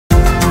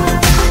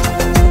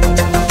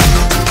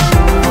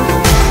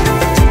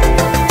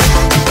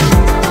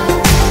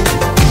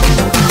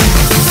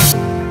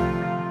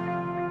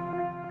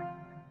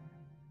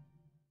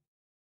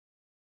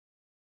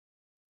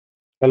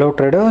Hello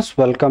traders,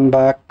 welcome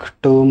back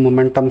to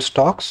Momentum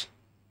Stocks.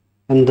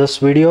 In this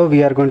video,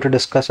 we are going to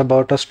discuss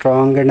about a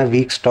strong and a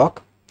weak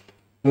stock.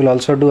 We will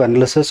also do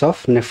analysis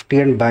of Nifty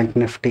and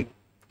BankNifty.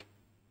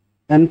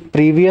 In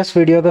previous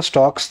video, the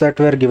stocks that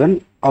were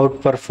given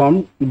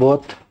outperformed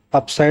both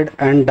upside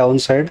and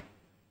downside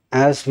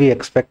as we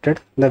expected.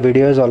 The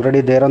video is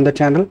already there on the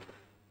channel.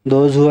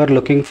 Those who are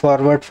looking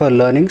forward for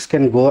learnings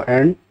can go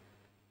and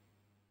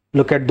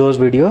look at those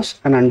videos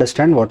and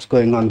understand what's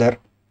going on there.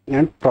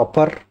 And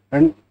proper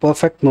and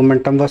perfect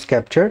momentum was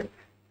captured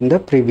in the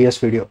previous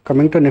video.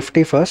 Coming to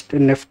Nifty first,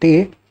 in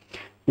Nifty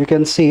you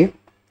can see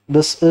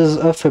this is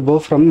a Fibo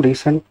from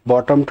recent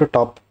bottom to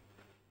top.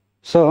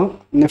 So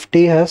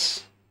Nifty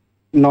has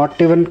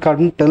not even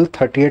come till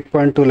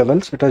 38.2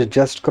 levels. It has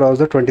just crossed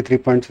the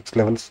 23.6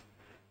 levels.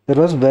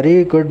 There was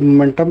very good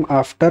momentum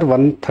after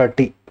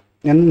 130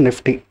 in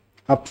Nifty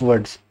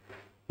upwards.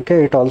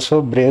 Okay, it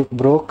also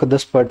broke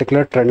this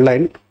particular trend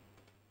line,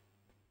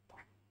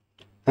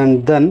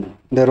 and then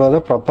there was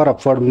a proper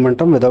upward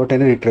momentum without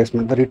any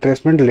retracement. The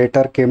retracement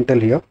later came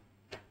till here.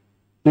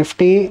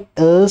 Nifty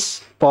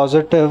is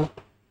positive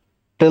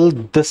till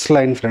this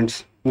line,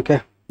 friends.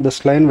 Okay,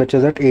 this line which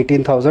is at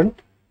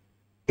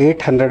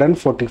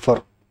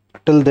 18,844.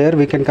 Till there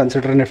we can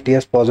consider Nifty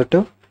as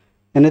positive.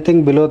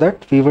 Anything below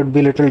that we would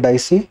be little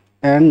dicey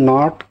and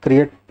not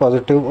create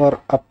positive or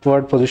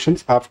upward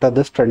positions after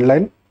this trend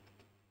line.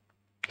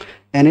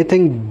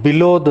 Anything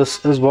below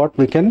this is what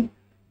we can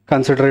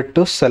consider it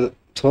to sell.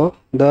 So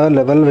the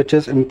level which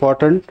is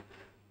important,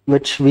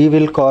 which we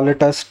will call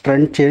it as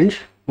trend change,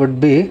 would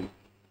be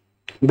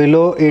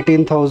below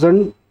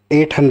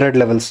 18,800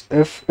 levels.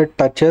 If it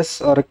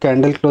touches or a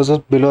candle closes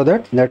below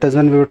that, that is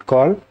when we would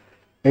call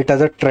it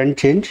as a trend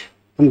change,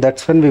 and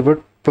that's when we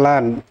would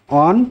plan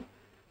on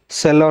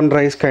sell on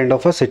rise kind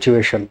of a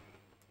situation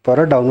for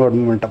a downward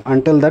momentum.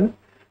 Until then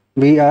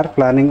we are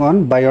planning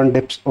on buy on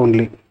dips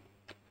only.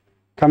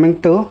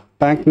 Coming to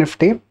Bank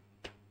Nifty,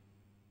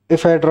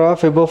 if I draw a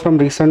Fibo from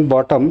recent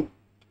bottom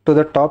to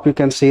the top, you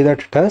can see that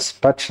it has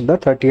touched the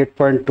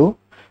 38.2,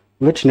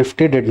 which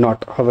Nifty did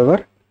not.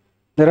 However,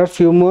 there are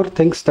few more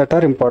things that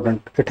are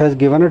important. It has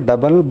given a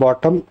double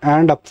bottom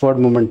and upward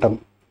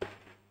momentum.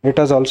 It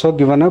has also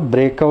given a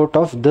breakout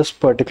of this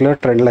particular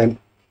trend line,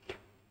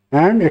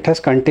 and it has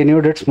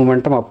continued its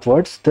momentum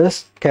upwards.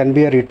 This can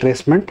be a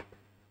retracement.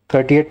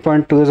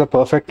 38.2 is a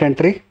perfect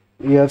entry.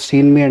 You have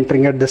seen me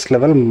entering at this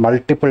level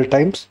multiple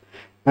times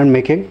and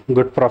making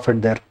good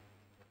profit there.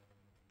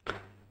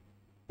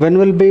 When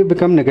will we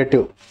become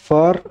negative?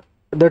 For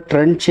the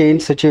trend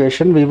change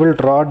situation, we will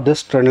draw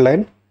this trend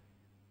line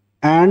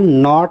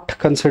and not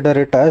consider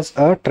it as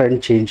a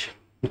trend change.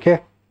 Okay,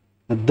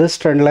 this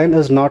trend line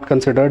is not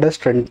considered as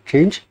trend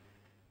change.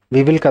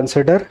 We will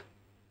consider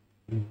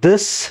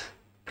this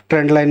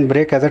trend line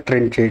break as a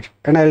trend change,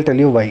 and I'll tell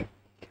you why.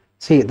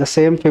 See, the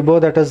same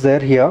Fibo that is there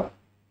here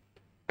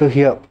to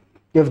here,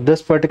 if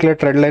this particular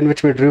trend line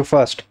which we drew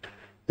first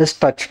is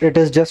touched, it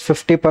is just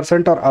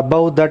 50% or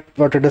above that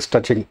what it is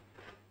touching,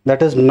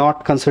 that is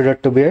not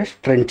considered to be a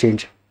trend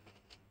change.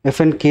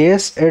 If in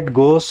case it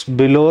goes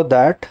below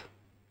that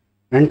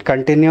and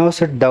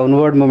continues its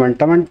downward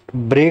momentum and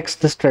breaks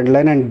this trend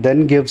line and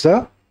then gives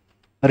a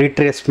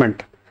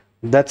retracement,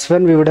 that's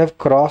when we would have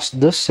crossed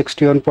this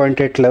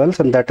 61.8 levels,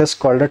 and that is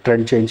called a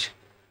trend change.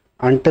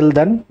 Until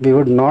then we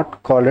would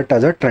not call it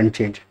as a trend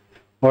change.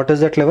 What is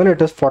that level?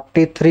 It is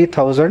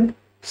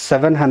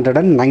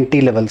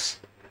 43,790 levels.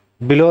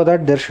 Below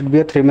that there should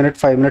be a 3-minute,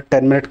 5-minute,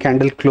 10-minute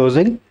candle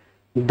closing.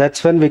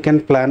 That's when we can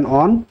plan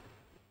on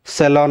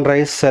sell on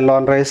rise, sell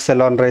on rise,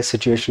 sell on rise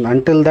situation.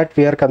 Until that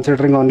we are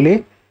considering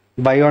only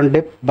buy on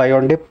dip, buy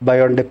on dip,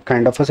 buy on dip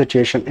kind of a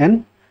situation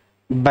in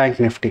Bank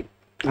Nifty.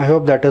 I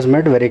hope that is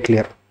made very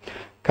clear.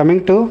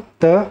 Coming to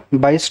the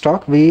buy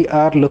stock, we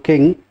are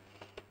looking,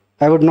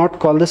 I would not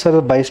call this as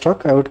a buy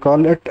stock, I would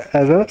call it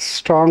as a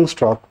strong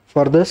stock.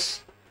 For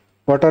this,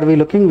 what are we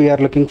looking? We are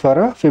looking for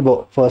a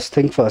Fibo, first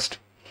thing first.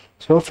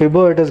 So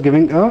Fibo, it is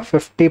giving a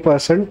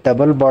 50%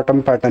 double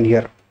bottom pattern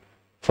here.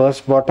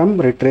 First bottom,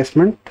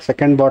 retracement,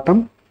 second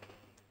bottom,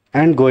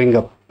 and going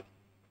up.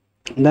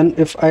 Then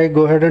if I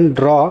go ahead and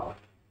draw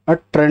a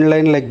trend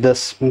line like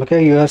this,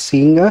 okay, you are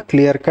seeing a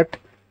clear cut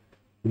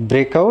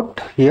breakout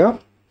here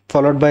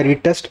followed by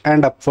retest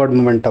and upward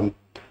momentum.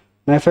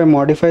 Now if I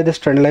modify this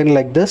trend line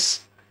like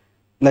this,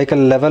 like a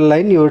level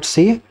line, you would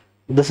see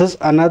this is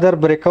another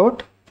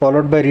breakout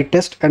followed by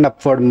retest and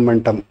upward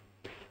momentum.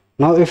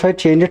 Now if I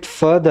change it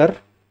further,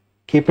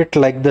 keep it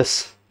like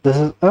this, this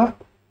is a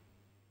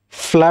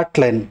flat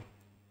line.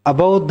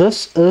 Above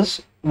this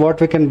is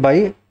what we can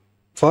buy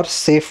for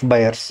safe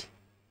buyers.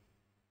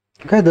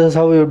 Okay, this is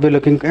how we would be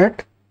looking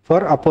at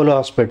for Apollo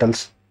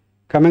Hospitals.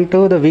 Coming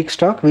to the weak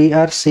stock, we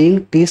are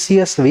seeing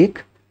TCS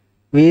weak.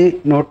 We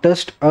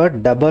noticed a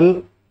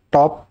double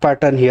top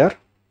pattern here.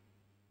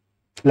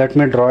 Let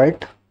me draw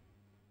it.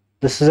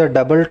 This is a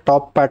double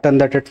top pattern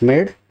that it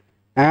made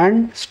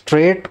and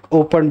straight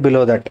opened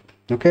below that.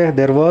 Okay,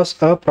 there was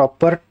a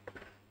proper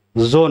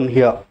zone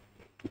here.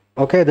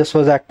 Okay, this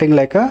was acting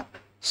like a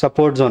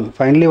support zone.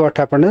 Finally what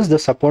happened is the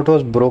support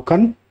was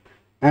broken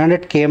and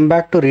it came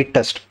back to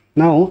retest.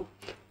 Now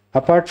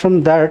apart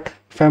from that,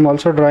 if I'm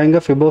also drawing a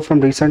Fibbo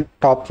from recent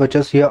top, which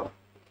is here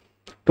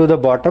to the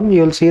bottom,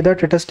 you'll see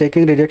that it is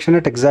taking rejection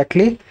at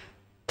exactly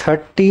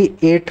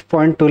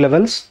 38.2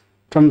 levels,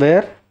 from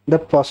where the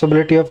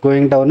possibility of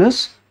going down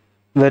is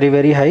very,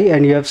 very high,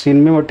 and you have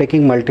seen me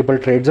taking multiple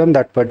trades on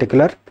that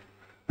particular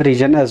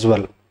region as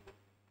well.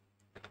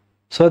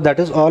 So that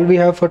is all we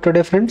have for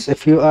today, friends.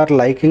 If you are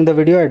liking the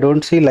video, I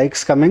don't see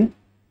likes coming,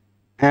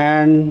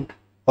 and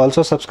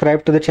also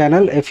subscribe to the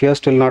channel if you are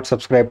still not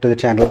subscribed to the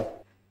channel.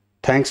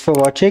 Thanks for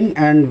watching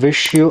and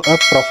wish you a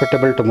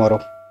profitable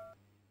tomorrow.